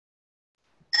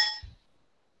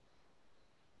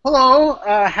Hello,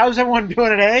 how's everyone doing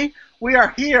today? We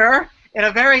are here in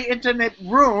a very intimate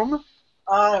room.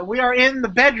 We are in the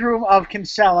bedroom of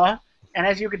Kinsella, and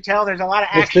as you can tell, there's a lot of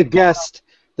It's action.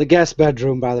 the guest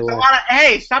bedroom, by the There's a way. lot of,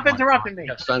 hey, stop Oh my God, interrupting he me.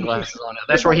 got sunglasses on now.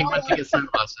 There's That's a where he lot went to of, get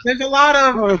sunglasses. there's a lot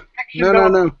of Oh, action no, no,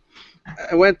 going on. no.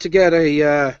 I went to get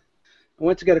a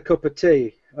cup of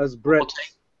tea. As Brett A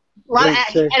lot of,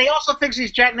 drinks tea. and he also thinks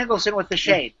he's Jack Nicholson with the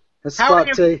shade. A How are spot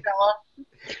you, tea.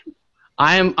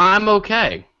 Kinsella? I'm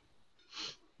okay.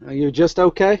 Are you just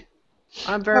okay?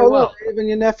 I'm very Oh, well. look, even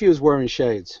your nephew's wearing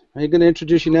shades. Are you going to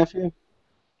introduce your nephew?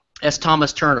 That's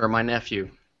Thomas Turner, my nephew.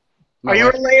 Are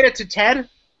you related to Ted?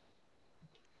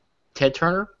 Ted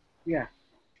Turner? Yeah.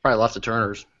 Probably lots of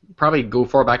Turners. Probably go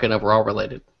far back enough we're all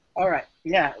related. All right.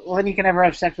 Yeah. Well, then you can never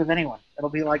have sex with anyone.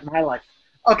 It'll be like my life.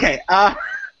 Okay. Oh,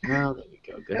 there you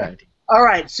go. Good idea. All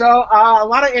right. So a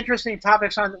lot of interesting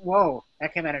topics on. Whoa,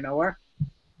 that came out of nowhere.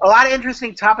 A lot of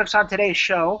interesting topics on today's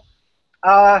show.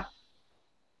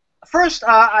 First,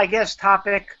 I guess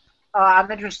topic I'm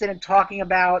interested in talking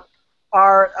about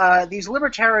are these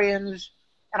libertarians,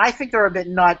 and I think they're a bit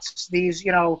nuts. These,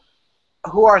 who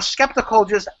are skeptical.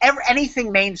 Just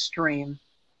anything mainstream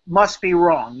must be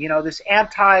wrong. This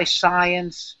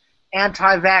anti-science,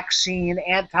 anti-vaccine,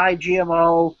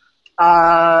 anti-GMO,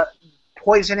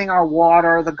 poisoning our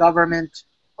water, the government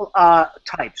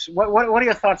types. What are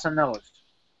your thoughts on those?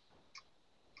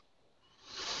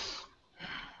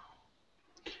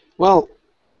 Well,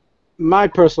 my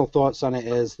personal thoughts on it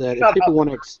is that if people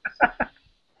want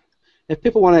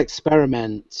to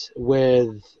experiment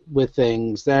with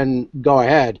things, then go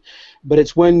ahead. But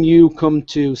it's when you come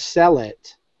to sell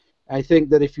it. I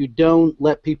think that if you don't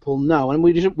let people know, and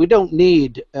we don't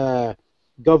need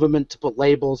government to put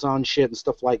labels on shit and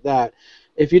stuff like that.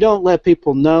 If you don't let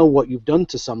people know what you've done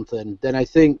to something, then I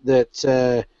think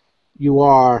that you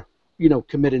are,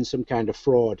 committing some kind of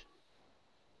fraud.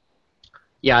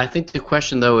 Yeah, I think the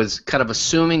question, though, is kind of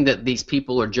assuming that these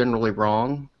people are generally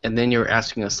wrong, and then you're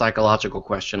asking a psychological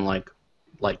question like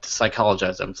to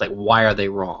psychologize them. It's like, why are they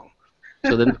wrong?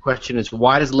 So then the question is,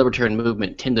 why does the libertarian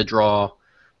movement tend to draw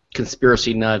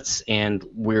conspiracy nuts and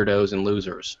weirdos and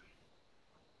losers?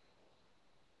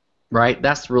 Right?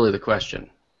 That's really the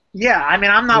question. Yeah, I mean,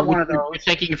 I'm not one of those.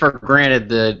 You're taking for granted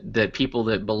that people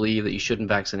that believe that you shouldn't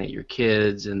vaccinate your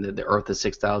kids and that the Earth is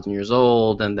 6,000 years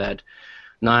old and that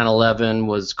 9/11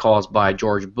 was caused by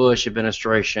George Bush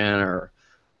administration or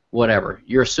whatever.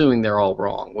 You're assuming they're all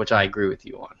wrong, which I agree with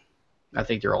you on. I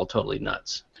think they're all totally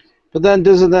nuts. But then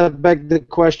doesn't that beg the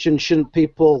question, shouldn't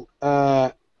people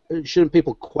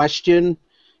question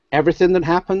everything that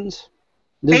happens?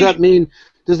 Does that mean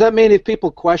if people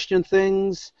question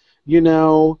things,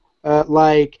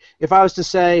 like if I was to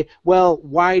say, well,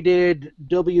 why did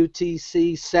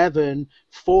WTC 7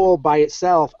 fall by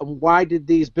itself, and why did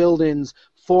these buildings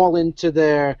fall into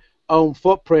their own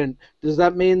footprint? Does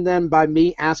that mean then by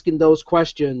me asking those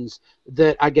questions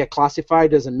that I get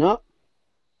classified as a nut?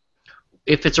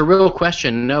 If it's a real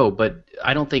question, no, but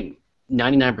I don't think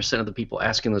 99% of the people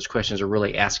asking those questions are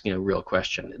really asking a real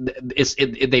question.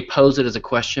 They pose it as a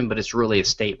question, but it's really a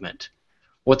statement.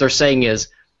 What they're saying is,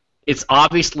 it's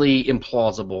obviously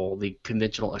implausible, the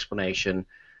conventional explanation,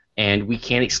 and we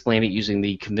can't explain it using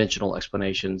the conventional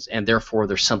explanations, and therefore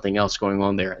there's something else going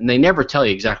on there. And they never tell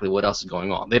you exactly what else is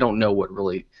going on. They don't know what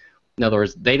really, in other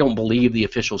words, they don't believe the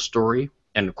official story,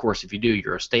 and of course if you do,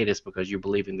 you're a statist because you're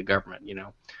believing the government,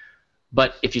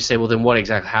 But if you say, well, then what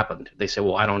exactly happened? They say,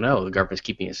 well, I don't know. The government's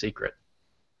keeping it secret.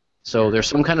 So there's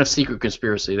some kind of secret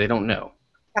conspiracy. They don't know.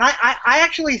 And I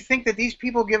actually think that these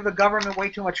people give the government way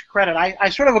too much credit. I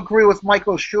sort of agree with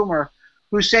Michael Schumer,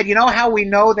 who said, you know how we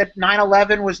know that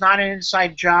 9/11 was not an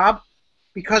inside job?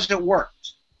 Because it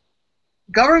worked.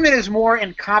 Government is more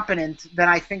incompetent than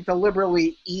I think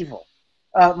deliberately evil.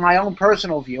 My own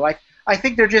personal view. I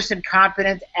think they're just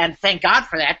incompetent, and thank God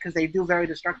for that, because they do very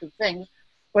destructive things.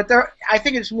 But I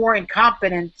think it's more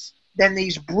incompetent than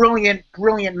these brilliant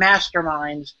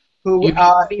masterminds who. You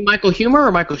mean Michael Humer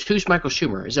or who's Michael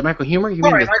Schumer? Is it Michael Humer?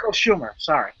 Michael Schumer.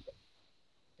 Sorry.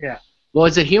 Yeah. Well,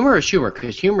 is it Humer or Schumer?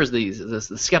 Because Humer's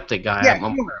the skeptic guy. Yeah,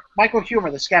 Humer. Michael Humer,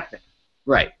 the skeptic.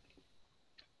 Right.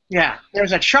 Yeah.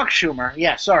 There's a Chuck Schumer.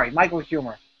 Yeah. Sorry, Michael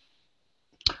Humer.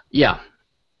 Yeah.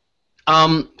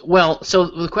 Well, so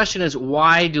the question is,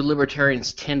 why do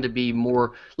libertarians tend to be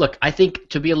more... Look, I think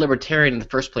to be a libertarian in the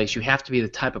first place, you have to be the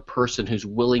type of person who's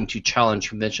willing to challenge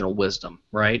conventional wisdom,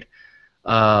 right?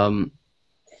 Not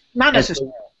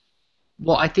necessarily.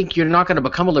 Well, I think you're not going to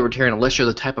become a libertarian unless you're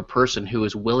the type of person who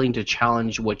is willing to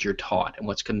challenge what you're taught and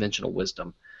what's conventional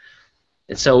wisdom.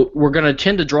 And so we're going to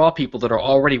tend to draw people that are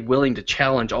already willing to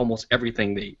challenge almost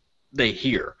everything they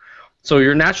hear. So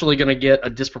you're naturally going to get a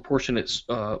disproportionate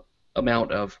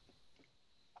amount of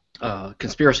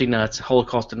conspiracy nuts,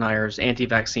 Holocaust deniers,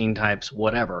 anti-vaccine types,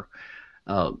 whatever,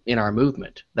 in our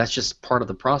movement. That's just part of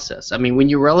the process. I mean, when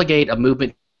you relegate a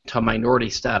movement to a minority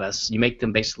status, you make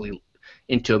them basically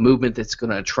into a movement that's going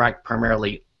to attract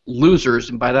primarily losers,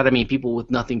 and by that I mean people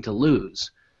with nothing to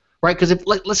lose, right? Because if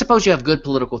let's suppose you have good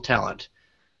political talent.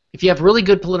 If you have really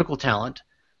good political talent,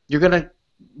 you're going to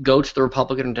go to the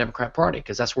Republican and Democrat Party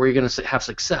because that's where you're going to have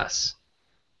success,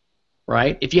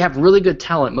 right? If you have really good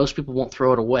talent, most people won't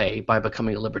throw it away by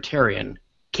becoming a Libertarian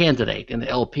candidate in the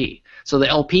LP. So the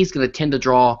LP is going to tend to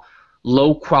draw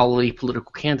low-quality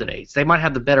political candidates. They might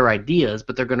have the better ideas,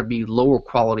 but they're going to be lower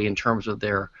quality in terms of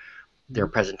their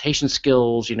presentation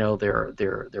skills, you know,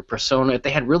 their persona. If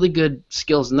they had really good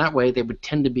skills in that way, they would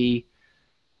tend to be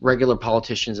regular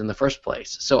politicians in the first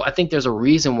place. So I think there's a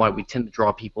reason why we tend to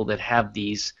draw people that have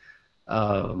these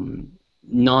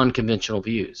non-conventional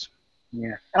views.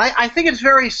 Yeah, and I think it's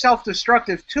very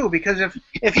self-destructive too, because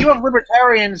if you have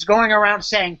libertarians going around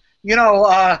saying, you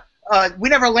know, we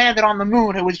never landed on the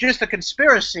moon, it was just a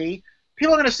conspiracy,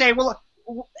 people are going to say, well,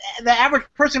 the average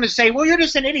person is say, well, you're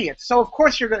just an idiot. So of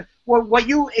course you're going to, what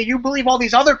you believe all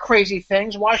these other crazy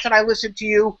things. Why should I listen to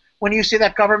you when you say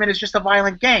that government is just a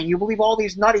violent gang? You believe all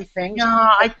these nutty things. No,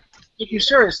 I take you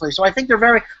seriously. So I think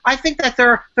I think that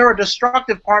they're a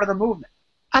destructive part of the movement.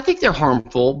 I think they're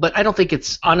harmful, but I don't think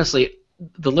it's, honestly,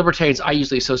 the libertarians I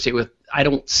usually associate with, I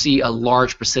don't see a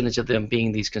large percentage of them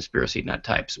being these conspiracy nut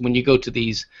types. When you go to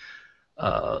these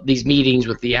meetings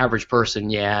with the average person,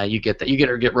 yeah, you get that.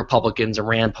 You get Republicans and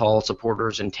Rand Paul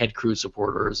supporters and Ted Cruz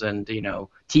supporters and, you know,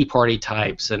 Tea Party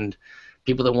types and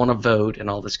people that want to vote and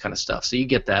all this kind of stuff. So you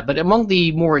get that. But among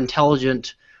the more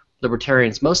intelligent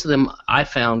libertarians, most of them I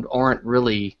found aren't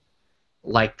really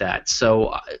like that.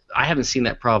 So I haven't seen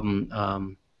that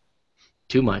problem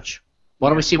too much. Why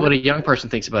don't we see what a young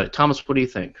person thinks about it? Thomas, what do you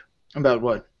think? About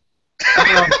what?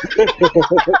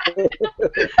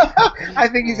 I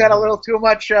think he's had a little too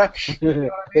much. You know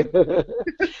what I mean?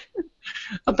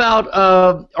 About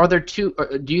are there two?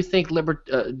 Do you think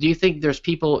there's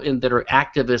people that are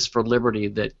activists for liberty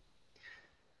that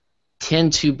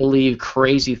tend to believe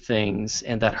crazy things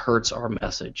and that hurts our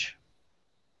message?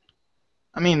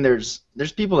 I mean, there's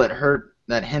people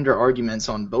that hinder arguments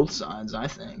on both sides, I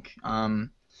think. I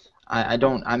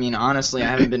mean, honestly, I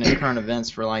haven't been in current events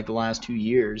for like the last 2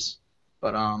 years,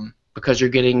 but because you're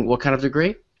getting what kind of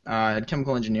degree?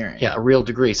 Chemical engineering. Yeah, a real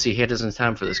degree. See, he doesn't have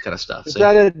time for this kind of stuff. Is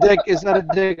that a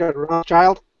dig at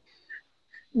Rothschild?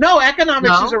 No,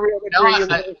 economics is a real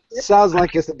degree. Sounds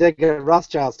like it's a dig at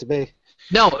Rothschilds to me.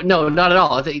 No, not at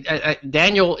all. I think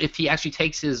Daniel, if he actually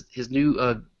takes his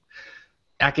new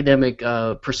academic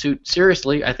pursuit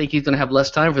seriously, I think he's going to have less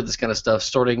time for this kind of stuff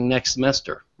starting next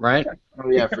semester, right?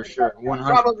 Oh yeah, for sure,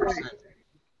 100%.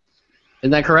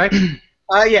 Isn't that correct?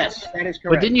 Yes, that is correct.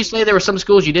 But didn't you say there were some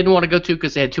schools you didn't want to go to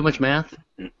because they had too much math?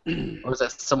 Or was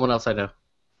that someone else I know?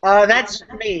 That's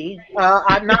me.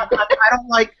 I'm not.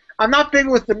 I'm not big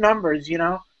with the numbers, you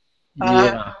know.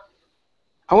 Yeah.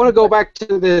 I want to go back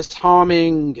to this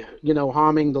harming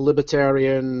the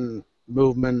libertarian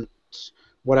movement,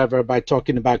 whatever, by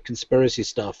talking about conspiracy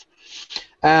stuff.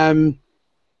 I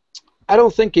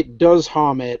don't think it does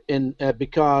harm it,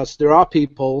 because there are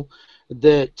people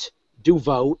that do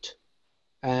vote,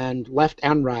 and left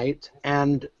and right,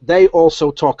 and they also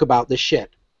talk about this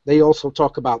shit. They also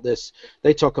talk about this.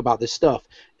 They talk about this stuff.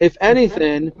 If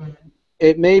anything,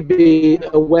 it may be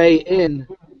a way in.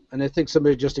 And I think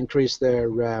somebody just increased their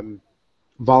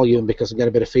volume because I got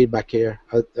a bit of feedback here.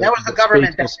 That was the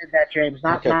government that did that, James.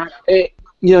 Not.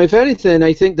 If anything,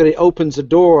 I think that it opens a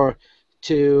door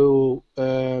to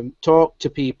talk to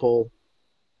people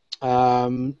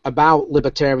about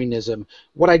libertarianism.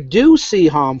 What I do see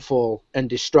harmful and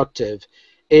destructive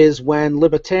is when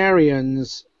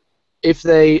libertarians, if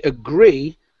they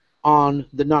agree on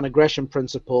the non-aggression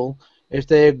principle, if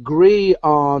they agree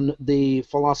on the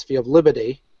philosophy of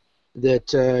liberty,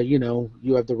 that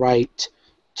you have the right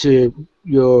to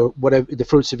the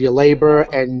fruits of your labor,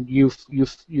 and you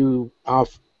are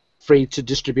free to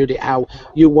distribute it how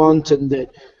you want, and that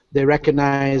they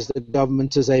recognize the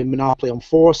government as a monopoly on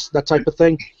force, that type of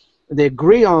thing. They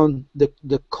agree on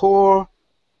the core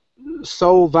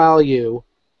sole value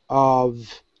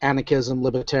of anarchism,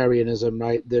 libertarianism,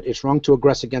 right? That it's wrong to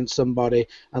aggress against somebody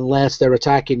unless they're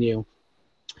attacking you.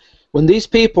 When these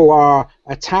people are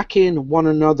attacking one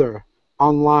another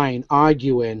online,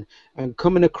 arguing, and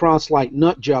coming across like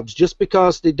nut jobs just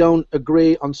because they don't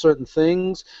agree on certain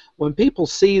things, when people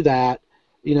see that,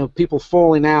 people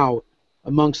falling out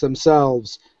amongst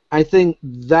themselves, I think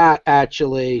that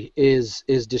actually is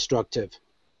destructive.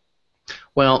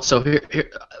 Well, so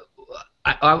here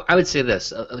I would say this: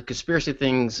 the conspiracy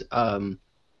things.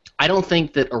 I don't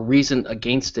think that a reason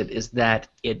against it is that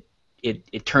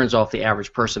it turns off the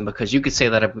average person, because you could say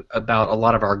that about a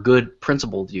lot of our good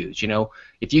principled views. You know,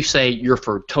 if you say you're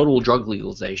for total drug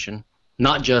legalization,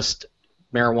 not just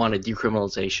marijuana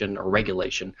decriminalization or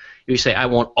regulation, you say I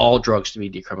want all drugs to be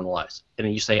decriminalized, and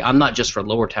then you say I'm not just for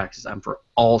lower taxes, I'm for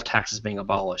all taxes being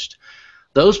abolished.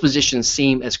 Those positions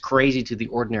seem as crazy to the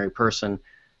ordinary person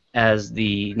as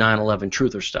the 9/11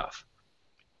 truther stuff,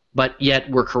 but yet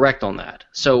we're correct on that.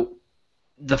 So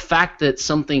the fact that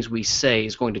some things we say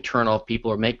is going to turn off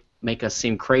people or make us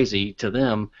seem crazy to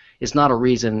them is not a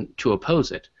reason to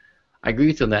oppose it. I agree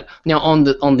with you on that. Now, on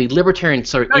the libertarian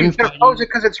sort of no, you can oppose it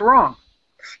because it's wrong.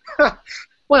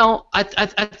 Well, I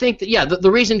think that, yeah, the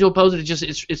reason to oppose it is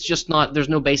it's just not, there's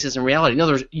no basis in reality. In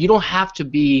other words, you don't have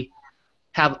to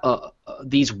have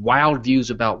these wild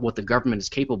views about what the government is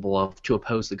capable of to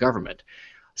oppose the government.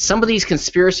 Some of these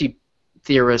conspiracy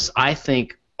theorists, I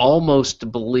think,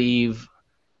 almost believe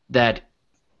that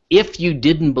if you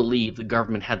didn't believe the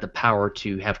government had the power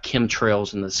to have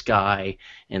chemtrails in the sky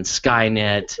and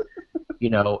Skynet, you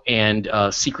know, and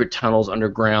secret tunnels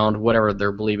underground, whatever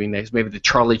they're believing next, maybe the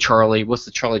Charlie, what's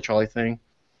the Charlie thing?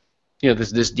 You know,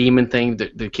 this demon thing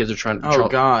that the kids are trying to. Oh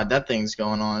God, that thing's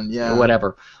going on. Yeah. Or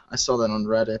whatever. I saw that on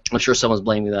Reddit. I'm sure someone's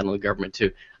blaming that on the government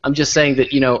too. I'm just saying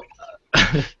that, you know,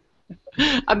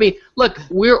 I mean, look,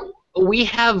 we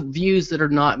have views that are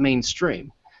not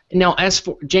mainstream. Now, as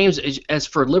for James, as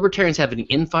for libertarians having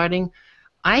infighting,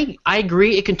 I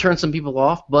agree it can turn some people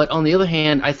off, but on the other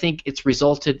hand, I think it's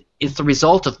the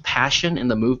result of passion in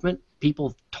the movement.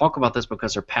 People talk about this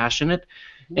because they're passionate,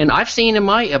 and I've seen in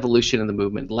my evolution in the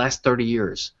movement the last 30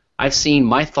 years, I've seen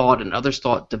my thought and others'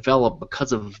 thought develop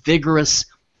because of vigorous,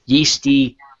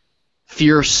 yeasty,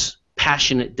 fierce,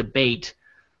 passionate debate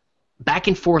back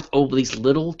and forth over these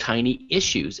little tiny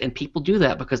issues, and people do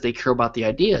that because they care about the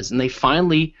ideas, and they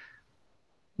finally,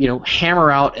 you know, hammer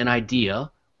out an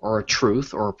idea or a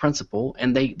truth or a principle,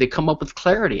 and they come up with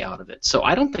clarity out of it. So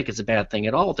I don't think it's a bad thing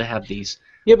at all to have these.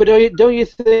 Yeah, but don't you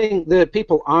think that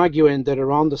people arguing that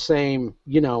are on the same,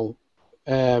 you know,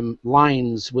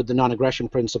 lines with the non-aggression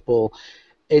principle,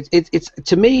 it's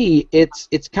to me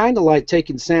it's kind of like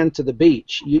taking sand to the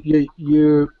beach. You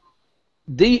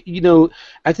know,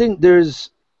 I think there's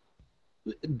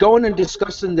going and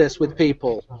discussing this with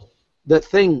people that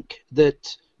think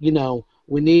that, you know,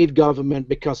 we need government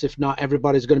because if not,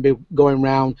 everybody's going to be going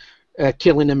around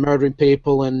killing and murdering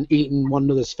people and eating one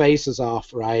another's faces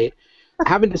off, right?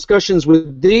 Having discussions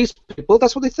with these people,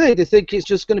 that's what they think. They think it's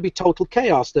just going to be total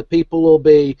chaos, that people will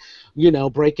be, you know,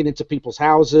 breaking into people's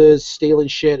houses, stealing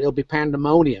shit. It'll be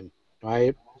pandemonium,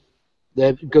 right?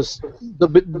 Because they'll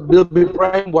be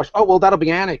brainwashed. Oh, well, that'll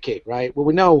be anarchy, right? Well,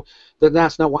 we know that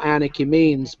that's not what anarchy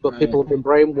means, but people have been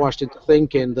brainwashed into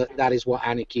thinking that that is what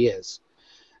anarchy is.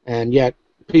 And yet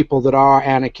people that are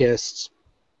anarchists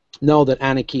know that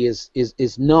anarchy is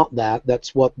not that.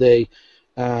 That's what the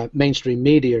mainstream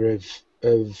media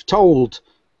have told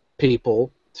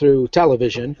people through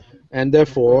television, and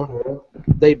therefore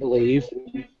they believe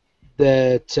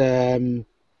that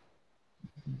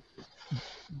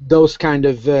those kind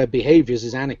of behaviors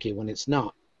is anarchy when it's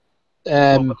not.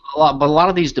 But a lot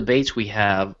of these debates we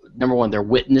have, number one, they're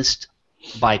witnessed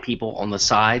by people on the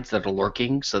sides that are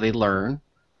lurking, so they learn,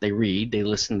 they read, they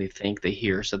listen, they think, they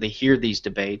hear. So they hear these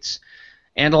debates,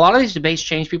 and a lot of these debates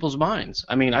change people's minds.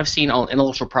 I mean, I've seen on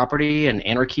intellectual property and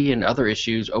anarchy and other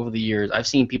issues over the years. I've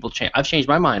seen people change. I've changed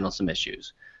my mind on some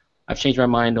issues. I've changed my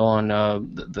mind on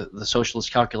the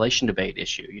socialist calculation debate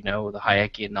issue. You know, the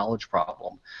Hayekian knowledge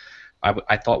problem.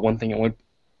 I thought one thing.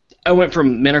 I went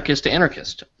from minarchist to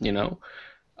anarchist. You know,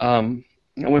 I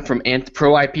went from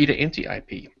pro-IP to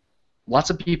anti-IP.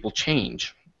 Lots of people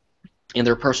change in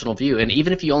their personal view, and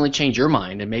even if you only change your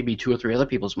mind and maybe 2 or 3 other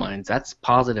people's minds, that's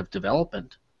positive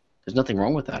development. There's nothing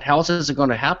wrong with that. How else is it going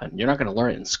to happen? You're not going to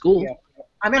learn it in school. Yeah.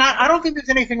 I mean, I don't think there's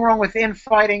anything wrong with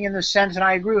infighting in the sense, and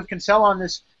I agree with Kinsella on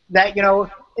this, that, you know,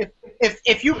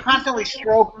 if you constantly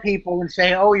stroke people and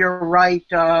say, oh, you're right,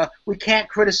 we can't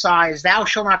criticize, thou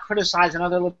shalt not criticize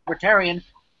another libertarian,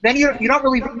 then you're not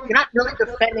really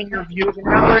defending your views, and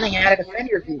you're not learning how to defend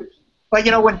your views. But,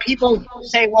 you know, when people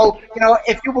say, well, you know,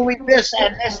 if you believe this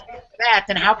and this and that,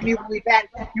 then how can you believe that?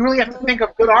 You really have to think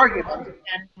of good arguments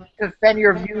and defend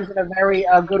your views in a very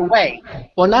good way.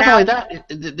 Well, not only that,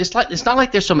 it's not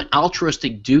like there's some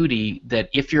altruistic duty that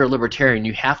if you're a libertarian,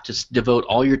 you have to devote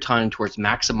all your time towards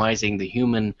maximizing the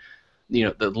human, you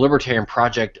know, the libertarian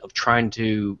project of trying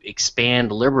to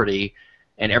expand liberty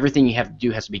and everything you have to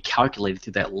do has to be calculated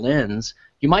through that lens,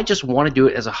 you might just want to do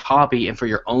it as a hobby and for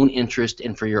your own interest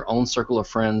and for your own circle of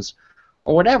friends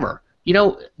or whatever. You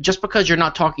know, just because you're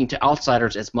not talking to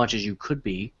outsiders as much as you could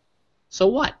be, so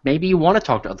what? Maybe you want to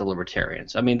talk to other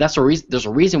libertarians. I mean, that's a reason. There's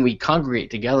a reason we congregate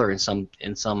together in some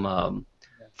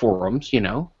forums. You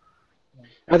know.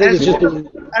 I think it's just the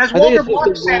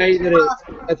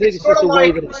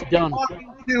way that it's done.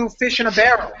 Talking to fish in a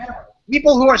barrel.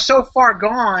 People who are so far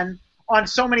gone on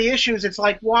so many issues, it's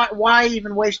like, why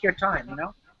even waste your time? You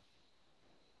know.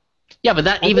 Yeah, but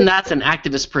that's an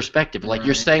activist perspective. Like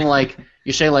you're saying,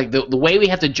 the way we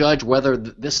have to judge whether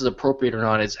this is appropriate or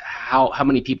not is how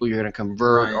many people you're going to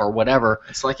convert or whatever.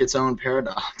 It's like its own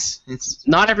paradox. It's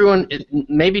not everyone.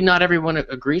 Maybe not everyone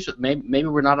agrees with. Maybe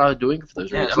we're not all doing it for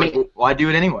those reasons. I mean, why do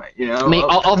it anyway? You know. I mean,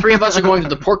 all three of us are going to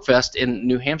the Pork Fest in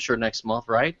New Hampshire next month,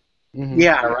 right? Mm-hmm.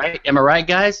 Yeah. All right. Am I right,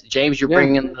 guys? James, you're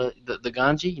bringing in the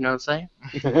ganji. You know what I'm saying?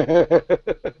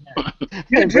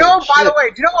 You know, by the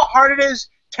way, do you know how hard it is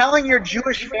telling your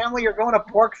Jewish family you're going to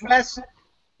Pork Fest?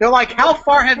 They're like, how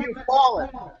far have you fallen?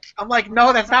 I'm like,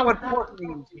 no, that's not what pork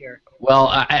means here. Well,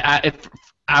 I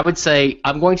would say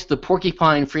I'm going to the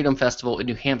Porcupine Freedom Festival in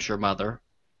New Hampshire, Mother.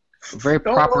 Very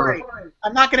Don't proper. worry.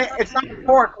 I'm not gonna. It's not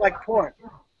pork like pork.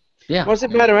 Yeah. What's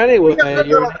it matter anyway?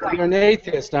 You're an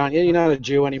atheist, aren't you? You're not a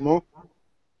Jew anymore.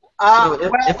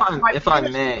 If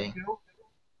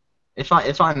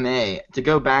I may, to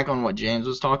go back on what James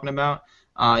was talking about,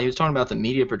 he was talking about the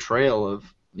media portrayal of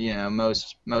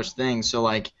most things. So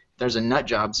like, there's a nut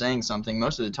job saying something.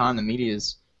 Most of the time, the media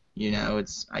is,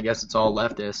 I guess it's all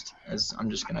leftist. As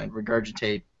I'm just gonna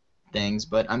regurgitate things,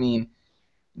 but I mean,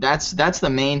 that's the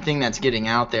main thing that's getting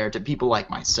out there to people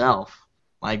like myself.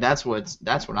 Like that's what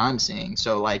I'm seeing.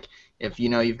 So like, if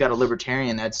you've got a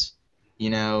libertarian that's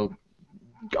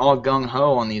all gung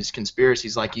ho on these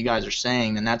conspiracies like you guys are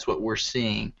saying, then that's what we're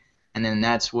seeing, and then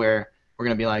that's where we're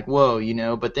gonna be like,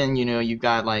 whoa, But then you've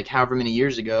got like however many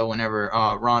years ago, whenever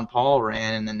Ron Paul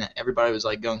ran, and then everybody was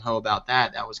like gung ho about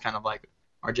that. That was kind of like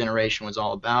our generation was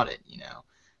all about it,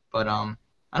 But I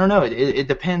don't know. It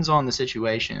depends on the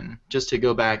situation. Just to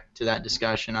go back to that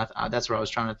discussion, that's what I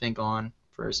was trying to think on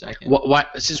for a second. Why,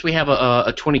 since we have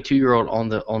a 22-year-old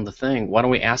on the thing, why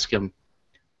don't we ask him?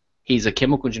 He's a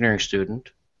chemical engineering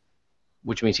student,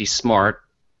 which means he's smart,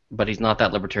 but he's not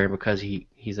that libertarian because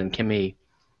he's in chemie,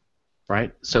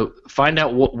 right? So find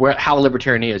out how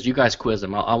libertarian he is. You guys quiz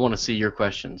him. I want to see your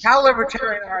questions. How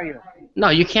libertarian are you? No,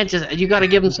 you can't just. You got to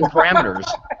give him some parameters.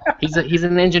 He's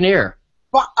an engineer.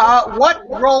 But what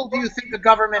role do you think the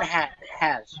government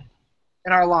has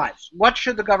in our lives? What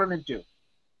should the government do?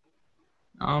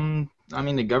 I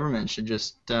mean, the government should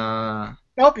just.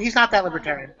 Nope, he's not that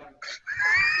libertarian.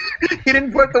 He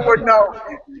didn't put the word no.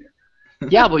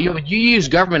 Yeah, but you use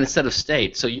government instead of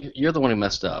state, so you're the one who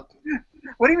messed up.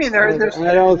 What do you mean? I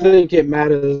don't think it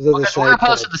matters. We're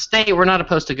opposed to the state. We're not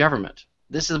opposed to government.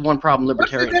 This is one problem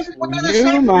libertarians.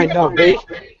 You might not be,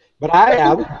 but I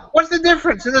am. What's the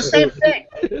difference? It's the same thing.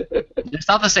 It's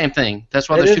not the same thing. That's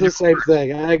why it is the same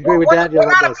thing. I agree with that. We're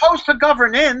not opposed to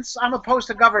governance. I'm opposed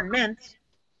to government.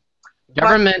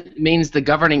 Government means the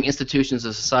governing institutions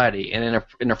of society, and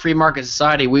in a free market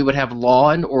society, we would have law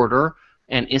and order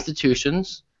and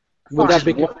institutions. Would that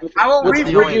be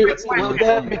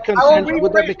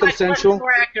consensual?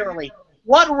 More accurately,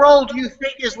 what role do you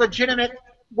think is legitimate?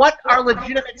 What are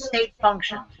legitimate state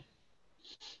functions?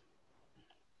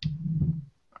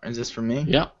 Is this for me?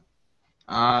 Yeah.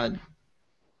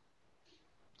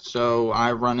 So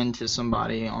I run into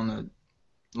somebody on the.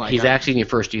 He's asking you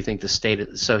first. Do you think the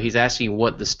state? So he's asking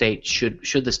what the state should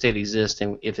the state exist,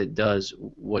 and if it does,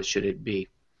 what should it be?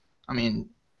 I mean,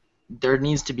 there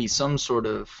needs to be some sort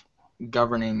of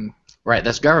governing. Right.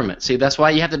 That's government. See, that's why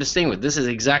you have to distinguish. This is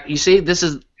exactly. You see, this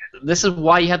is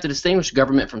why you have to distinguish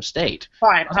government from state.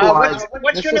 Fine.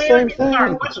 What's your name?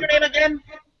 Sorry, what's your name again?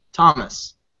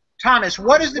 Thomas. Thomas.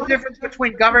 What is the difference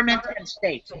between government and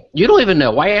state? You don't even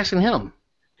know. Why are you asking him?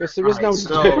 Because there is no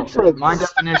difference. My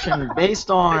definition,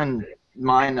 based on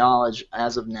my knowledge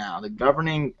as of now, a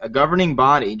governing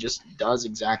body just does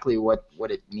exactly what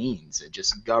it means. It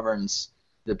just governs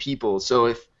the people. So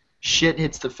if shit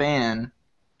hits the fan,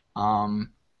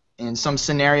 in some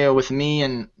scenario with me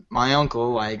and my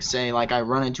uncle, like say like I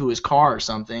run into his car or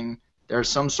something, there's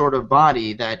some sort of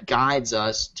body that guides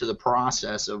us to the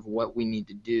process of what we need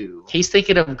to do. He's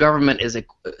thinking of government as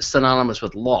synonymous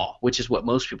with law, which is what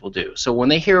most people do. So when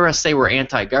they hear us say we're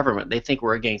anti-government, they think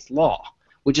we're against law,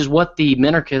 which is what the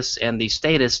minarchists and the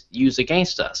statists use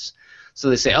against us. So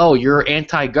they say, oh, you're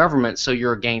anti-government, so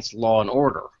you're against law and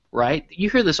order, right? You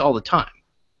hear this all the time.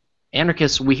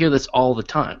 Anarchists, we hear this all the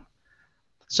time.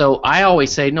 So I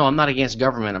always say, no, I'm not against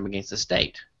government, I'm against the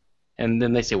state. And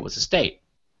then they say, what's the state?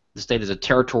 The state is a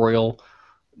territorial,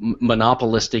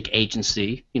 monopolistic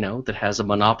agency, that has a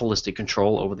monopolistic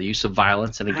control over the use of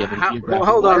violence in a given geographic Well,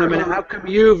 hold on a minute. area. How come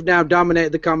you've now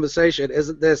dominated the conversation?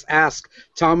 Isn't this ask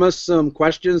Thomas some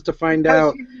questions to find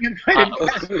out what do you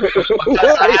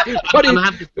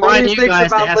think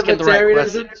about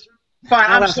libertarianism?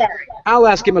 Fine, I'm sorry. I'll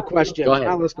ask him a question. Go ahead.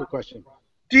 I'll ask him a question.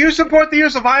 Do you support the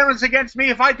use of violence against me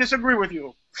if I disagree with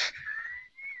you?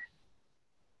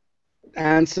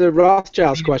 Answer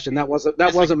Rothschild's question. That wasn't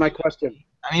my question.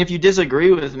 I mean, if you disagree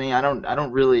with me, I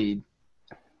don't really.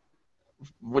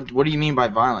 What do you mean by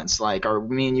violence? Like, are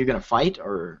me and you gonna fight,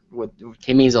 or what?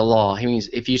 He means a law. He means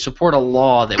if you support a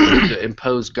law that would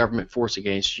impose government force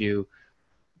against you,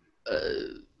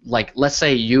 like let's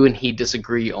say you and he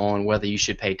disagree on whether you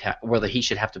should pay whether he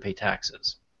should have to pay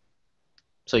taxes.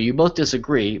 So you both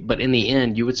disagree, but in the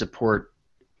end, you would support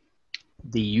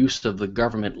the use of the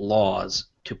government laws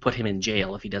to put him in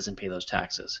jail if he doesn't pay those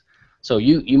taxes. So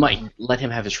you might let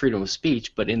him have his freedom of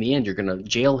speech, but in the end, you're going to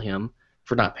jail him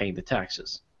for not paying the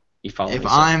taxes. You follow? If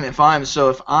I am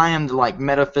the like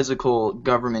metaphysical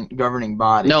governing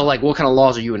body. No, like what kind of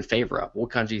laws are you in favor of? What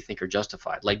kinds do you think are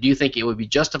justified? Like, do you think it would be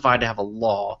justified to have a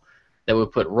law that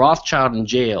would put Rothschild in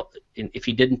jail if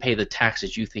he didn't pay the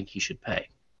taxes you think he should pay?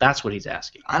 That's what he's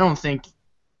asking. I don't think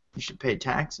you should pay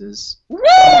taxes. Woo!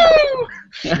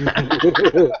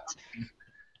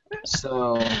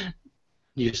 So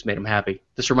You just made him happy.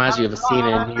 This reminds me of a scene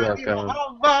in New York.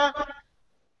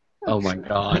 Oh my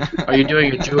God! Are you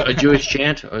doing a Jewish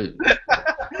chant?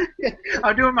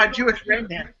 I'm doing my Jewish rain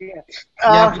dance. Yeah.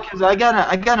 yeah, because I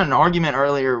got an argument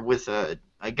earlier with a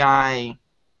guy.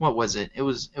 What was it? It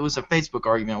was a Facebook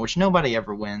argument, which nobody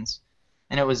ever wins,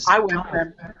 and it was. I win.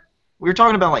 We were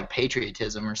talking about like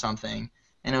patriotism or something,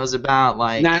 and it was about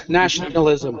like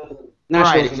nationalism.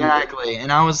 Right, exactly.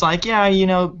 And I was like, yeah,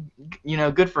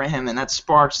 good for him. And that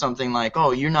sparked something like,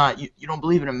 oh, you don't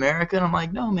believe in America? And I'm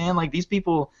like, no, man. Like these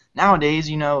people nowadays,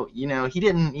 he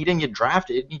didn't get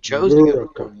drafted. He chose to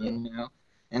go.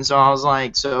 And so I was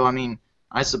like,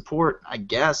 I support, I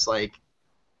guess, like,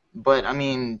 but I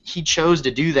mean, he chose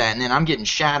to do that, and then I'm getting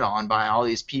shat on by all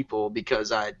these people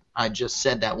because I just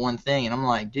said that one thing, and I'm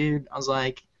like, dude, I was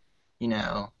like,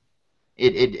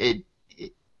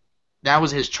 that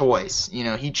was his choice.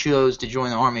 He chose to join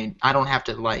the army. I don't have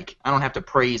to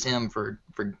praise him for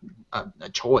a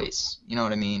choice. You know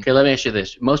what I mean? Okay, let me ask you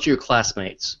this. Most of your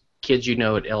classmates, kids you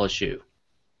know at LSU,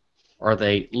 are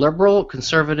they liberal,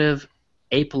 conservative,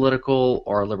 apolitical,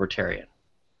 or libertarian?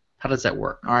 How does that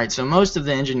work? All right, so most of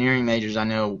the engineering majors I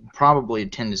know probably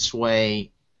tend to sway,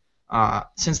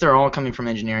 since they're all coming from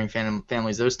engineering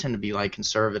families, those tend to be like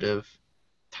conservative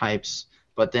types.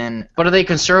 But are they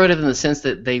conservative in the sense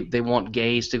that they want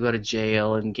gays to go to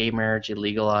jail and gay marriage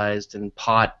illegalized and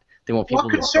pot? They want people.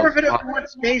 What conservative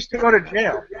wants gays to go to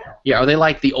jail? Yeah, are they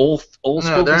like the old school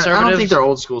conservatives? I don't think they're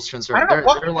old school conservatives.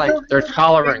 They're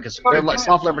tolerant. They're like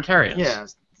soft libertarians. Yeah,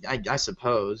 I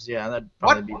suppose. Yeah, that'd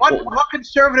probably be. What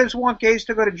conservatives want gays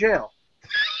to go to jail?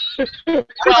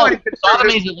 Well,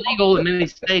 sodomy is illegal in many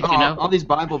states, All these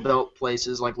Bible Belt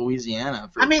places like Louisiana.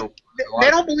 They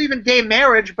don't believe in gay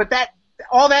marriage, but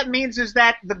all that means is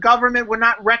that the government would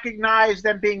not recognize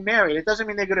them being married. It doesn't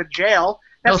mean they go to jail.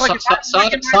 That's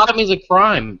sodomy is a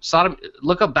crime.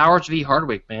 Look up Bowers v.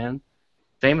 Hardwick, man.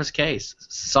 Famous case.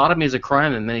 Sodomy is a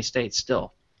crime in many states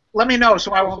still. Let me know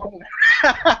so I won't go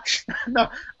there. No.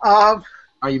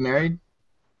 Are you married?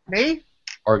 Me?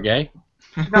 Or gay?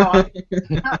 No,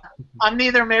 I'm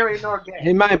neither married nor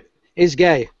gay. He's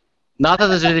gay. Not that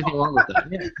there's anything wrong with that.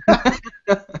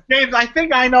 James, I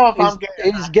think I know if I'm gay.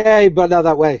 He's gay, but not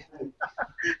that way.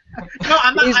 No,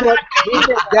 I'm not.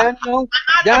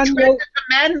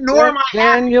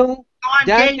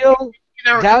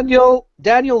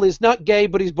 Daniel is not gay,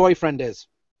 but his boyfriend is.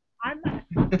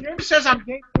 James says I'm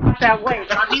gay that way,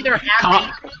 but I'm neither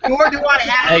happy nor do I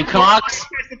have. Hey, Cox.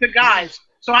 The guys,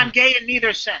 so I'm gay in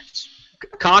neither sense.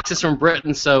 Cox is from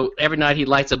Britain, so every night he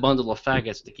lights a bundle of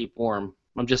faggots to keep warm.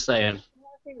 I'm just saying.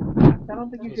 I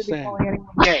don't think you should be calling anyone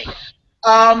gay.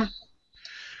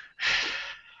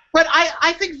 But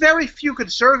I think very few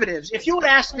conservatives, if you would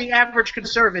ask the average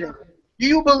conservative, do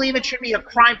you believe it should be a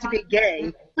crime to be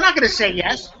gay? They're not going to say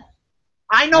yes.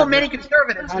 I know many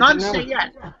conservatives. None say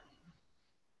yes.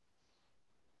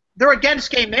 They're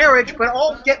against gay marriage, but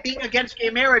all being against gay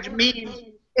marriage means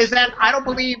is that I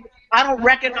don't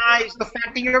recognize the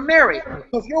fact that you're married.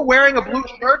 So if you're wearing a blue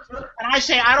shirt and I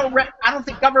say I don't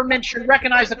think government should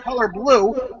recognize the color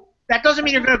blue, that doesn't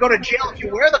mean you're going to go to jail if you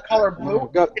wear the color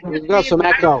blue. We've got some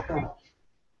echo.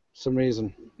 some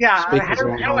reason. Yeah, Speakers how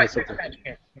are on do I high or fix something. that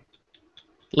shit?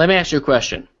 Let me ask you a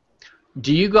question.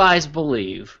 Do you guys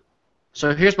believe?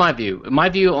 So here's my view. My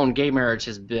view on gay marriage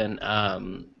has been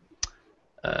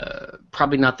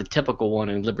probably not the typical one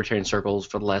in libertarian circles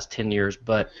for the last 10 years,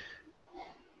 but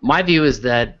my view is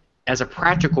that as a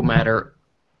practical matter,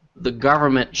 the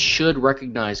government should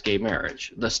recognize gay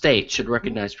marriage. The state should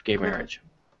recognize gay marriage.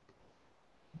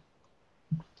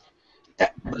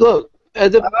 Look,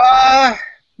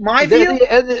 My view.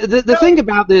 the thing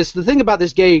about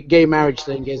this gay marriage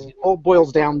thing is it all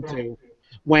boils down to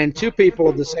when two people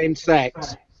of the same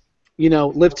sex,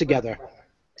 live together.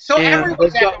 So And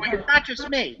everyone's they've that got- way. It's not just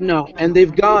me. No, and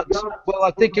they've got. Well,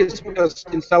 I think it's because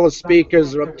Kinsella's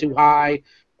speakers are up too high,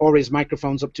 or his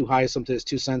microphone's up too high, or something. It's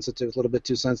too sensitive, a little bit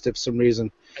too sensitive for some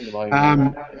reason.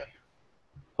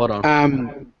 Hold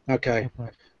on. Okay.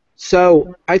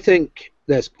 So I think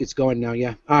it's going now.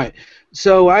 Yeah. All right.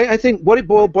 So I think what it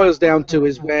boils down to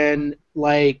is when,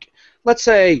 like, let's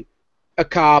say a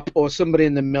cop or somebody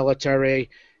in the military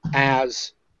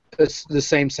has the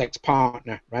same-sex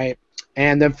partner, right?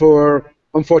 And then for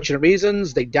unfortunate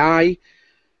reasons, they die.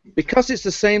 Because it's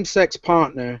the same-sex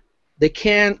partner, they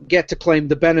can't get to claim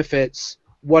the benefits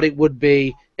what it would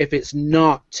be if it's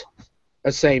not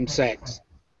a same-sex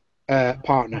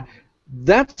partner.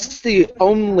 That's the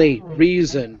only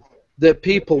reason that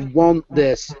people want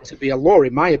this to be a law,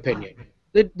 in my opinion.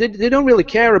 They don't really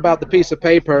care about the piece of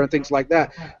paper and things like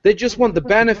that. They just want the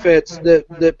benefits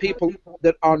that people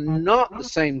that are not the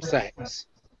same sex.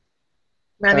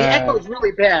 Man, the echo is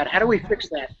really bad. How do we fix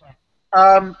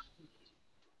that?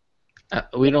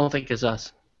 We don't think it's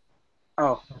us.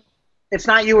 Oh, it's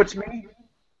not you, it's me.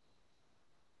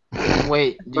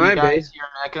 Wait, do you guys hear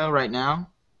an echo right now?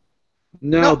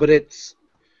 No, but it's...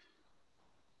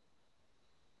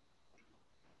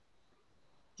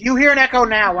 Do you hear an echo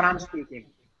now when I'm speaking?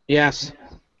 Yes.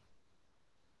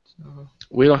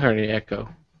 We don't hear any echo.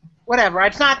 Whatever.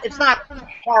 It's not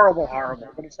horrible,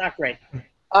 but it's not great.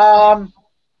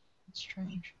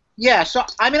 Strange. Yeah, so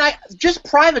I mean, I just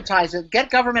privatize it. Get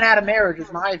government out of marriage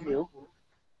is my view.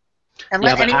 And Yeah,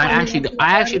 let but anyone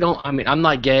I actually don't. I mean, I'm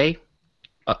not gay.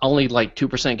 Only like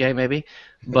 2% gay, maybe.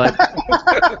 But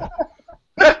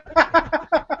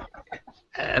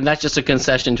and that's just a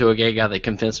concession to a gay guy that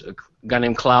convinced a guy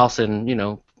named Klaus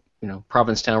in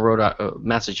Provincetown,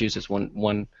 Massachusetts,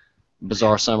 one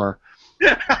bizarre summer.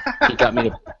 He got me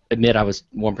to admit I was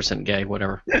 1% gay,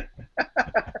 whatever.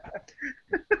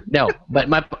 No, but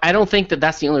I don't think that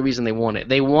that's the only reason they want it.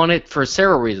 They want it for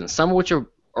several reasons, some of which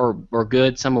are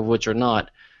good, some of which are not.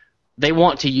 They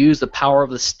want to use the power of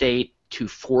the state to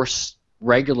force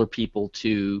regular people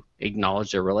to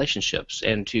acknowledge their relationships,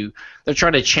 and they're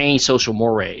trying to change social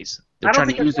mores. They're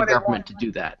trying to use the government to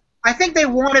do that. I think they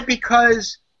want it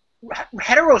because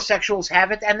heterosexuals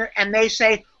have it, and they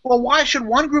say, well, why should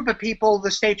one group of people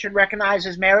the state should recognize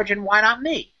as marriage, and why not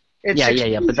me?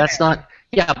 Yeah, but that's not.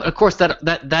 Yeah, but of course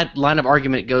that line of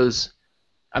argument goes.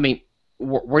 I mean,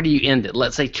 where do you end it?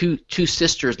 Let's say two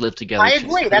sisters live together. I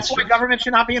agree. That's why government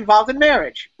should not be involved in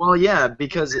marriage. Well, yeah,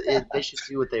 because they should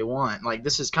do what they want. Like,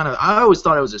 this is kind of. I always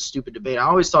thought it was a stupid debate. I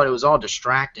always thought it was all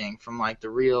distracting from like the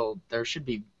real. There should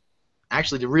be,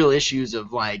 actually, the real issues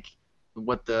of like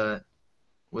what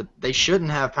they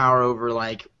shouldn't have power over,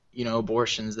 like,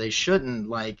 abortions. They shouldn't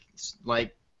like.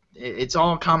 It's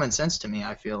all common sense to me,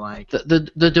 I feel like.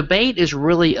 The debate is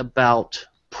really about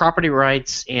property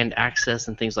rights and access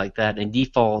and things like that, and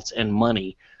defaults and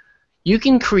money. You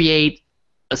can create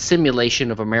a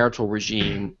simulation of a marital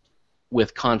regime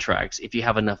with contracts if you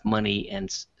have enough money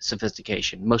and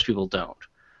sophistication. Most people don't.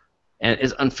 And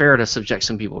it's unfair to subject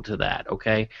some people to that,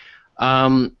 okay?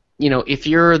 If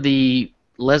you're the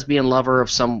lesbian lover of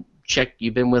some chick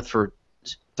you've been with for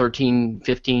 13,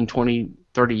 15, 20,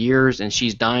 30 years, and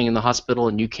she's dying in the hospital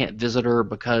and you can't visit her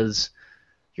because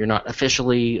you're not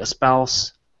officially a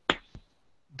spouse,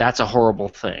 that's a horrible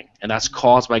thing, and that's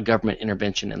caused by government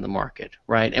intervention in the market,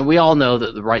 right? And we all know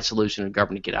that the right solution is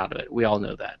government to get out of it. We all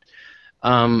know that.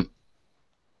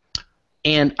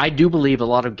 And I do believe a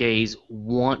lot of gays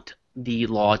want the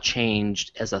law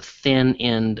changed as a thin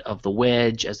end of the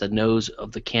wedge, as the nose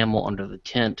of the camel under the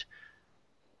tent,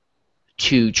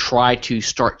 to try to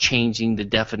start changing the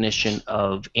definition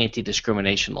of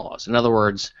anti-discrimination laws. In other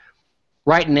words,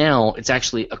 right now it's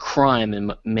actually a crime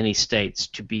in many states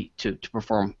to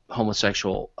perform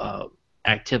homosexual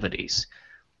activities.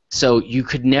 So you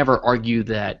could never argue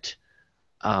that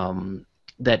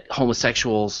that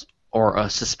homosexuals are a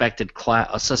suspect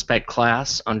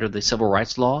class under the civil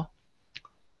rights law,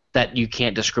 that you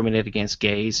can't discriminate against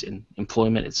gays in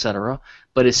employment, etc.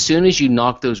 But as soon as you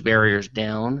knock those barriers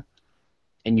down,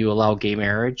 and you allow gay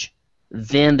marriage,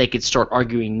 then they could start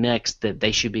arguing next that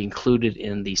they should be included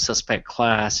in the suspect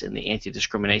class in the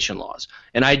anti-discrimination laws.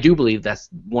 And I do believe that's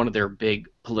one of their big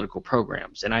political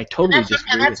programs. And I totally disagree with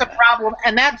that. And that's a problem.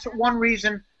 And that's one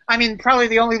reason, I mean, probably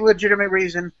the only legitimate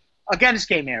reason against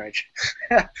gay marriage.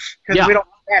 Because we don't want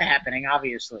that happening,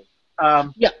 obviously.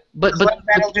 But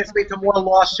that'll just lead to more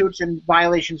lawsuits and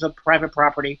violations of private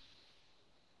property.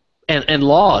 And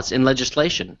laws and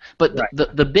legislation. But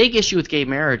the big issue with gay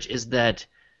marriage is that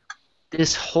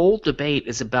this whole debate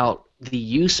is about the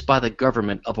use by the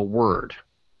government of a word.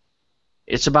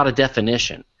 It's about a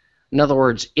definition. In other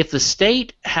words, if the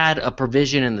state had a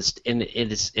provision in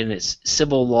its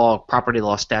civil law, property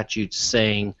law statutes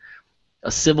saying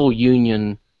a civil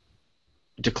union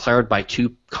declared by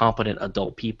two competent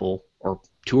adult people, or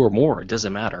two or more, it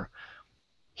doesn't matter,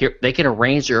 here they can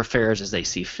arrange their affairs as they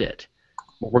see fit.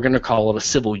 We're going to call it a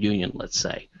civil union, let's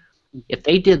say. If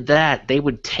they did that, they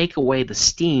would take away the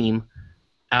steam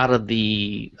out of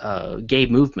the gay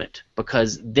movement,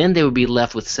 because then they would be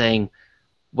left with saying,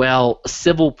 well, a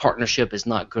civil partnership is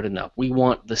not good enough. We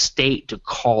want the state to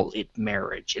call it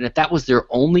marriage. And if that was their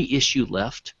only issue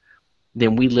left,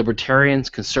 then we libertarians,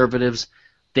 conservatives,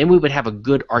 then we would have a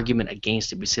good argument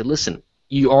against it. We say, listen,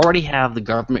 you already have the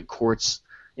government courts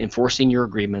enforcing your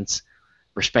agreements,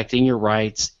 respecting your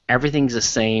rights, everything's the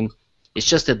same. It's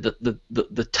just that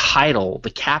the title,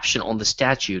 the caption on the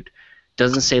statute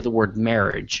doesn't say the word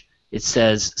marriage. It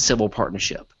says civil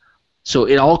partnership. So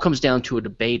it all comes down to a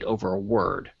debate over a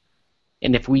word.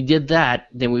 And if we did that,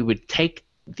 then we would take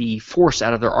the force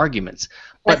out of their arguments.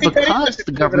 But because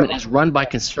the government is run by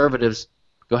conservatives,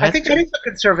 go ahead. I think that is a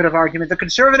conservative argument. The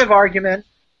conservative argument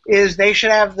is they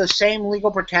should have the same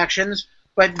legal protections,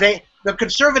 but the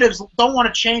conservatives don't want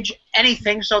to change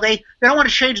anything, so they don't want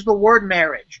to change the word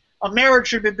marriage. A marriage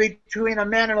should be between a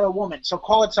man and a woman, so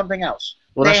call it something else.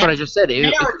 Well, that's what I just said.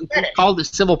 If we called it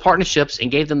civil partnerships and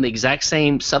gave them the exact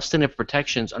same substantive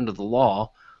protections under the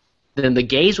law, then the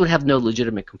gays would have no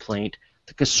legitimate complaint.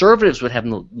 The conservatives would have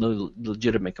no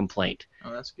legitimate complaint.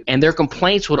 Oh, that's good. And their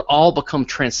complaints would all become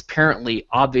transparently,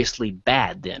 obviously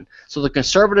bad then. So the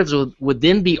conservatives would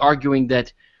then be arguing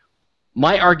that,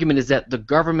 my argument is that the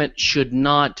government should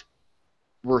not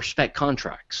respect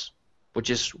contracts, which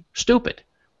is stupid.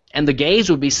 And the gays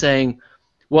would be saying,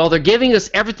 well, they're giving us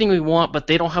everything we want, but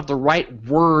they don't have the right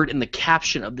word in the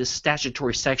caption of this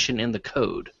statutory section in the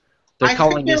code. They're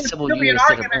calling it civil union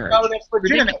instead of marriage. That's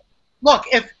legitimate. Look,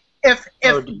 if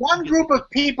one group of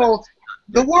people,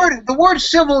 the word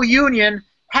civil union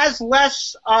has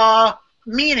less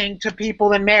meaning to people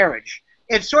than marriage.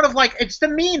 It's sort of like, it's the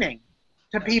meaning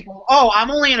to people. Oh, I'm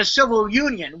only in a civil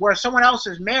union where someone else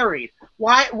is married.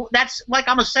 Why? That's like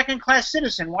I'm a second-class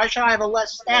citizen. Why should I have a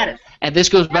less status? And this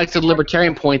goes back to the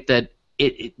libertarian point that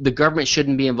the government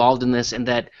shouldn't be involved in this, and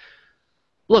that,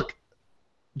 look,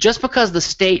 just because the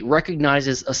state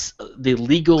recognizes the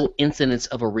legal incidence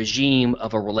of a regime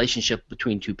of a relationship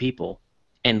between two people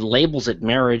and labels it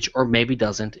marriage, or maybe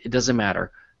doesn't, it doesn't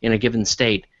matter, in a given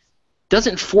state,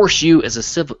 doesn't force you as a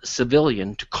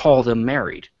civilian to call them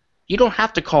married. You don't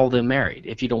have to call them married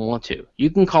if you don't want to. You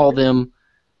can call them,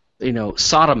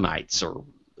 sodomites or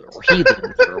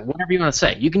heathens or whatever you want to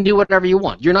say. You can do whatever you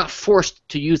want. You're not forced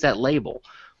to use that label.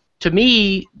 To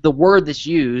me, the word that's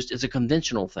used is a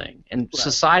conventional thing, and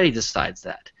society decides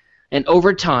that. And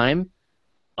over time,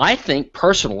 I think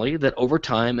personally that over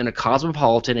time, in a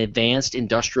cosmopolitan, advanced,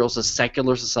 industrial,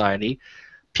 secular society,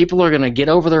 people are going to get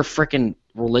over their frickin'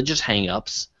 religious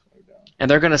hang-ups, and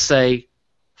they're going to say,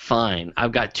 fine,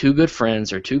 I've got two good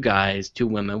friends, or two guys, two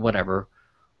women, whatever.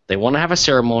 They want to have a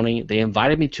ceremony. They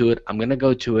invited me to it. I'm going to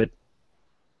go to it.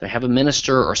 They have a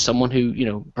minister or someone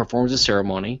who, performs a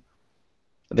ceremony.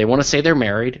 They want to say they're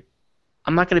married.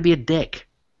 I'm not going to be a dick.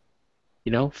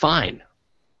 Fine.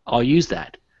 I'll use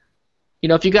that.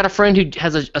 If you got a friend who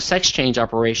has a sex change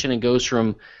operation and goes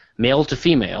from male to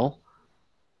female,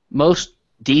 most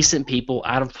decent people,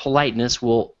 out of politeness,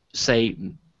 will say,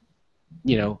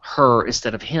 her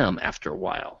instead of him after a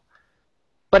while.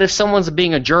 But if someone's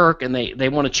being a jerk and they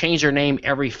want to change their name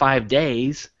every 5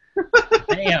 days,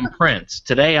 today I'm Prince,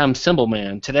 today I'm Symbol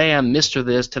Man, today I'm Mr.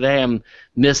 This, today I'm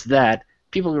Miss That,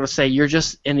 people are going to say, you're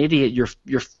just an idiot,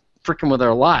 you're freaking with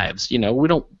our lives. We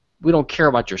don't care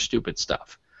about your stupid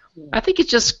stuff. Yeah. I think it's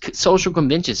just social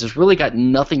conventions. It's really got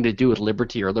nothing to do with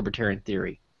liberty or libertarian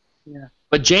theory. Yeah.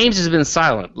 But James has been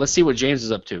silent. Let's see what James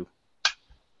is up to.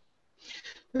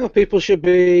 People should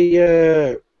be,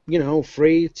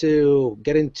 free to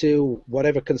get into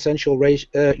whatever consensual,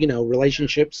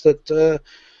 relationships that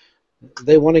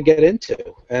they want to get into.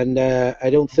 And I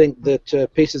don't think that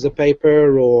pieces of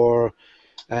paper or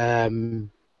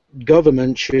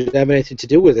government should have anything to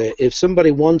do with it. If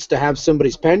somebody wants to have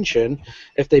somebody's pension,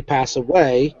 if they pass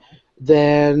away,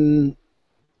 then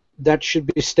that should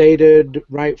be stated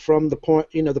right from the point,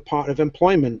 the part of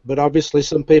employment. But obviously,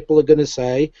 some people are going to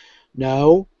say,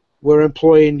 no, we're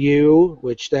employing you,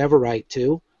 which they have a right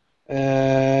to.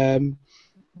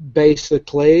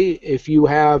 Basically, if you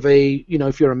have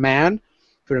if you're a man,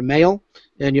 if you're a male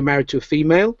and you're married to a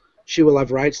female, she will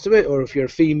have rights to it. Or if you're a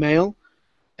female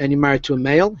and you're married to a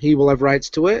male, he will have rights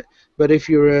to it. But if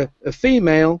you're a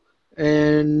female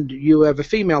and you have a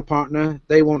female partner,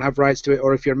 they won't have rights to it.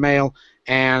 Or if you're male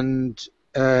and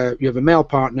you have a male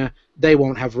partner, they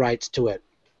won't have rights to it.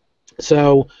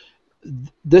 So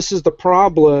this is the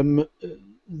problem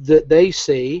that they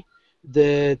see,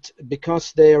 that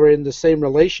because they are in the same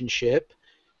relationship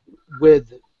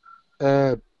with,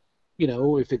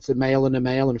 if it's a male and a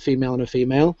male and a female and a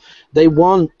female, they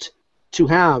want to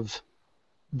have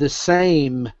the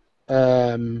same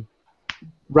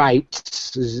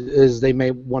rights, as they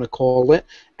may want to call it,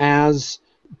 as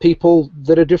people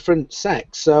that are different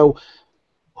sex. So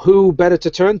who better to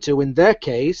turn to in their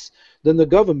case than the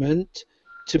government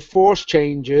to force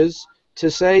changes, to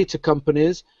say to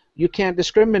companies, you can't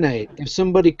discriminate. If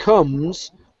somebody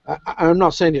comes, I'm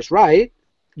not saying it's right,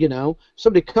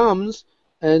 somebody comes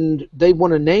and they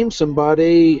want to name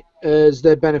somebody as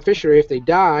their beneficiary if they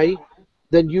die,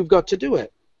 then you've got to do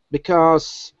it,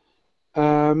 because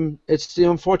it's the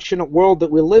unfortunate world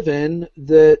that we live in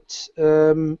that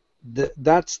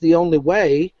that's the only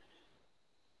way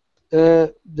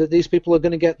that these people are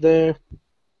going to get their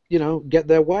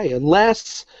way,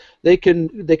 unless they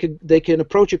can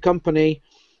approach a company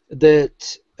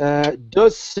that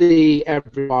does see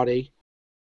everybody,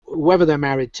 whoever they're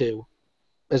married to,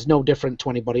 as no different to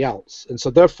anybody else. And so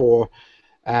therefore,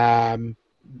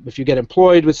 if you get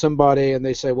employed with somebody and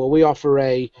they say, well, we offer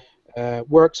a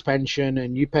works pension,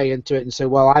 and you pay into it and say,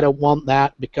 well, I don't want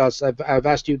that because I've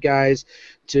asked you guys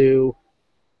to,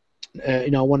 I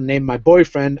want to name my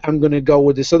boyfriend, I'm going to go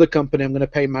with this other company, I'm going to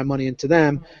pay my money into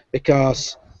them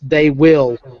because they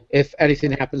will, if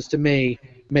anything happens to me,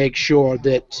 make sure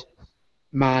that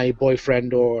my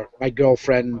boyfriend or my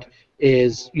girlfriend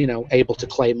is, able to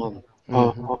claim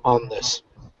on this.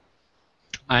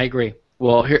 I agree.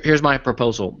 Well, here's my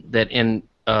proposal, that in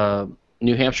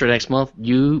New Hampshire next month,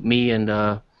 you, me,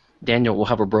 and Daniel will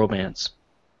have a bromance.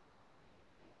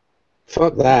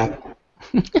 Fuck that.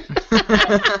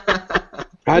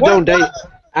 I don't date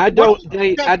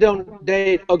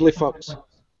ugly fucks.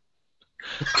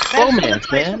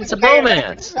 Bromance, man. It's a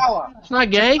bromance. It's not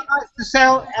gay. To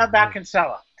sell about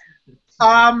Kinsella.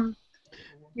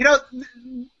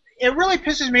 It really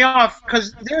pisses me off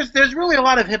because there's really a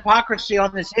lot of hypocrisy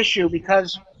on this issue,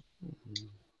 because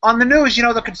on the news,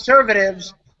 the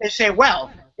conservatives, they say,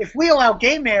 well, if we allow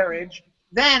gay marriage,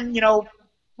 then,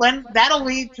 when that'll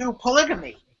lead to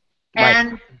polygamy.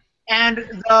 Right. And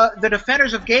the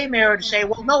defenders of gay marriage say,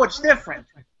 well, no, it's different.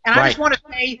 And I just want to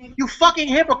say, you fucking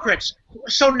hypocrites.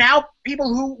 So now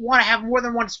people who want to have more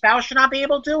than one spouse should not be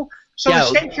able to? So the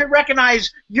state should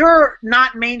recognize your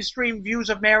not mainstream views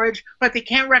of marriage, but they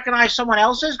can't recognize someone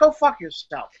else's? Go fuck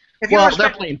yourself. They're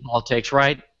playing politics,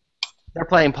 right? They're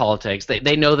playing politics.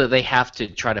 They know that they have to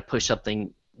try to push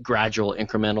something gradual,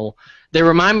 incremental. They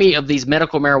remind me of these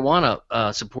medical marijuana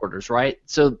supporters, right?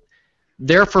 So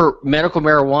they're for medical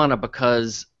marijuana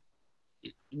because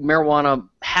marijuana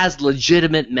has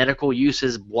legitimate medical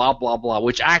uses, blah, blah, blah,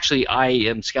 which actually I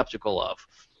am skeptical of.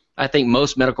 I think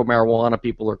most medical marijuana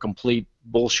people are complete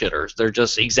bullshitters. They're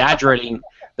just exaggerating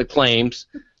the claims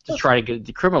to try to get it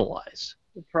decriminalized.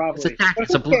 Probably. It's a tactic.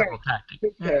 It's a political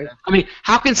tactic. I mean,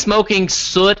 how can smoking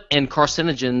soot and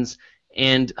carcinogens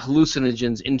and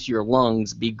hallucinogens into your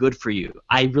lungs be good for you?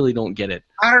 I really don't get it.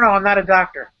 I don't know. I'm not a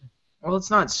doctor. Well,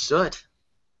 it's not soot.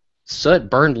 Soot,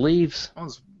 burned leaves. Well,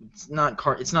 it's not a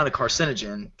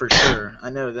carcinogen for sure. I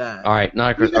know that. All right,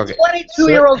 not a carcinogen. Okay.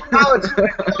 22-year-old college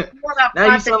student.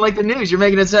 Now you sound like the news. You're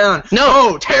making it sound.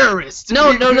 No, terrorist.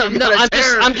 No.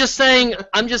 I'm just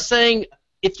saying.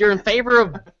 If you're in favor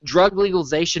of drug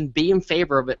legalization, be in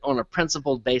favor of it on a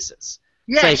principled basis.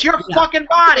 Yes, Say, your fucking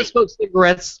body. Smoke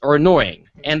cigarettes are annoying,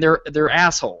 and they're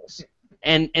assholes,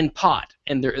 and pot,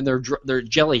 and they're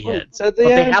jelly heads. Well, but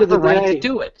they have the right to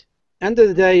do it. End of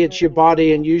the day, it's your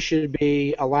body, and you should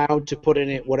be allowed to put in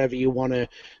it whatever you want to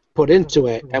put into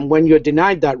it. And when you're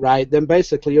denied that right, then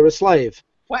basically you're a slave.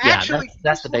 Well, Yeah, actually,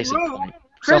 that's the basic point.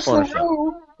 Chris Self-ownership.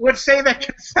 LaRue would say that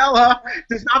Kinsella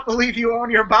does not believe you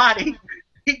own your body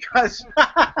because.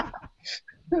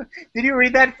 Did you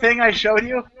read that thing I showed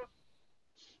you?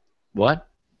 What?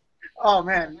 Oh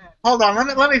man, hold on.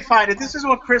 Let me find it. This is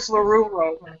what Chris LaRue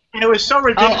wrote, and it was so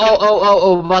ridiculous.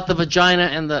 Oh, about the vagina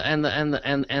and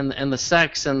the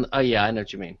sex and yeah, I know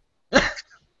what you mean.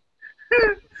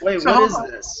 Wait, So, what is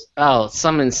this? Oh,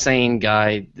 some insane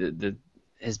guy that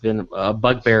has been a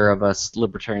bugbear of us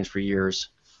libertarians for years.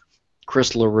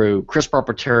 Chris LaRue, Chris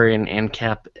Barbertarian and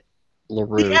Cap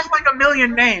LaRue. He has like a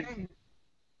million names.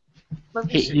 Let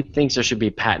me see. He thinks there should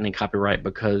be patent and copyright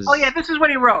because. Oh yeah, this is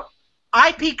what he wrote.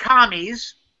 IP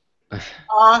commies,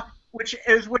 which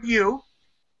is what you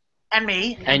and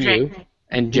me and Jane, you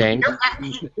and Jane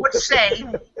would say,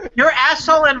 your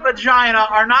asshole and vagina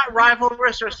are not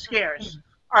rivalrous or scarce,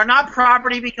 are not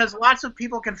property because lots of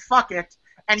people can fuck it,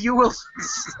 and you will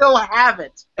still have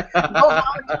it. No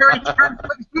voluntary terms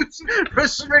of use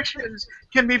restrictions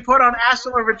can be put on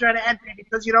asshole or vagina entity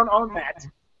because you don't own that.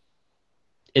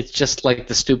 It's just like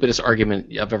the stupidest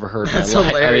argument I've ever heard. That's in my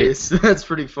life. hilarious. That's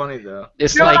pretty funny though.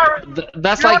 It's You know like what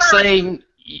that's like saying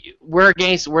we're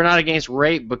not against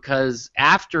rape because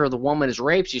after the woman is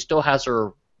raped, she still has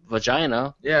her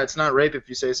vagina. Yeah, it's not rape if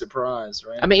you say surprise,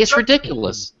 right? I mean, it's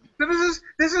ridiculous. So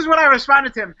this is what I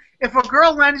responded to him. If a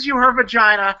girl lends you her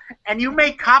vagina and you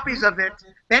make copies of it,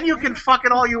 then you can fuck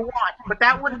it all you want. But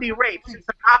that wouldn't be rape, since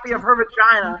the copy of her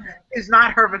vagina is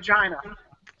not her vagina.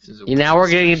 Now we're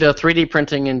getting into 3D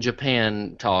printing in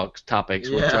Japan topics,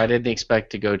 which Yeah. I didn't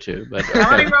expect to go to. But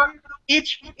Now, okay.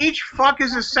 each fuck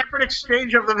is a separate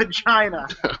exchange of the vagina.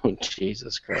 Oh,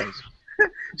 Jesus Christ.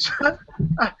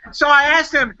 So I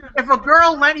asked him, if a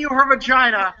girl lent you her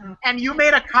vagina and you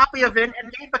made a copy of it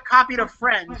and gave the copy to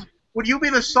friends, would you be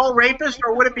the sole rapist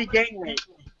or would it be gang rape?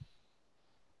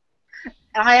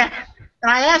 And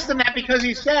I asked him that because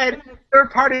he said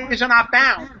third parties are not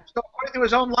bound. So according to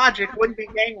his own logic, it wouldn't be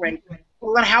gang rape.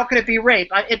 Well, then how could it be rape?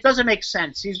 It doesn't make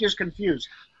sense. He's just confused.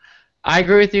 I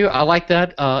agree with you. I like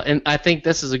that, and I think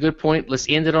this is a good point. Let's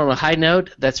end it on a high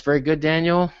note. That's very good,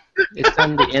 Daniel. It's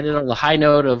time to end it on the high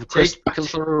note of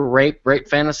rape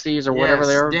fantasies or whatever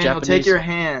they are. Daniel, Japanese. take your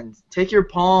hand, take your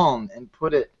palm, and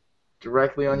put it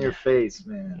directly on your face,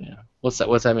 man. Yeah. What's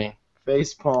that mean?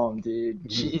 Face palm, dude.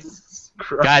 Jesus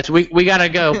Christ. Guys, we gotta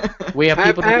go. We have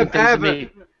people doing things to me.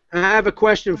 I have a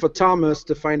question for Thomas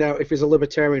to find out if he's a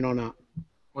libertarian or not.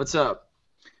 What's up?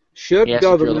 Should Yes, if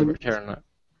you're a government libertarian or not.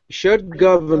 should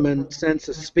government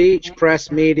censor speech,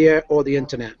 press, media, or the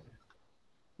internet?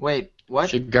 Wait, what?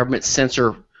 Should government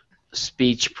censor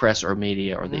speech, press, or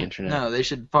media, or the internet? No, they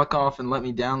should fuck off and let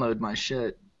me download my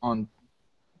shit on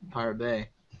Pirate Bay.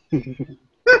 You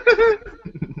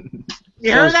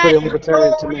heard Sounds pretty that?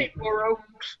 libertarian to me.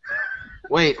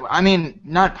 Wait, I mean,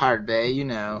 not Pirate Bay, you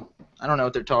know. I don't know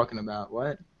what they're talking about.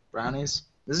 What? Brownies?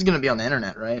 This is going to be on the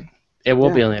internet, right? It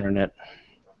will be on the internet.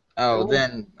 Oh,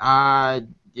 then,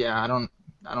 yeah, I don't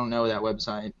know that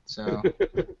website, so.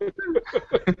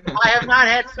 I have not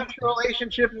had such a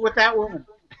relationship with that woman.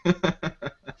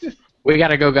 We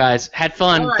gotta go, guys. Had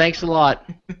fun. All right. Thanks a lot.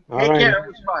 All Take right. care. It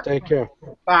was fun. Take care.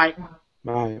 Bye.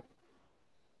 Bye.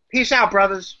 Peace out,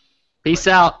 brothers. Peace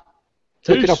out.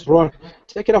 Take it off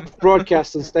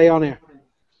broadcast and stay on here.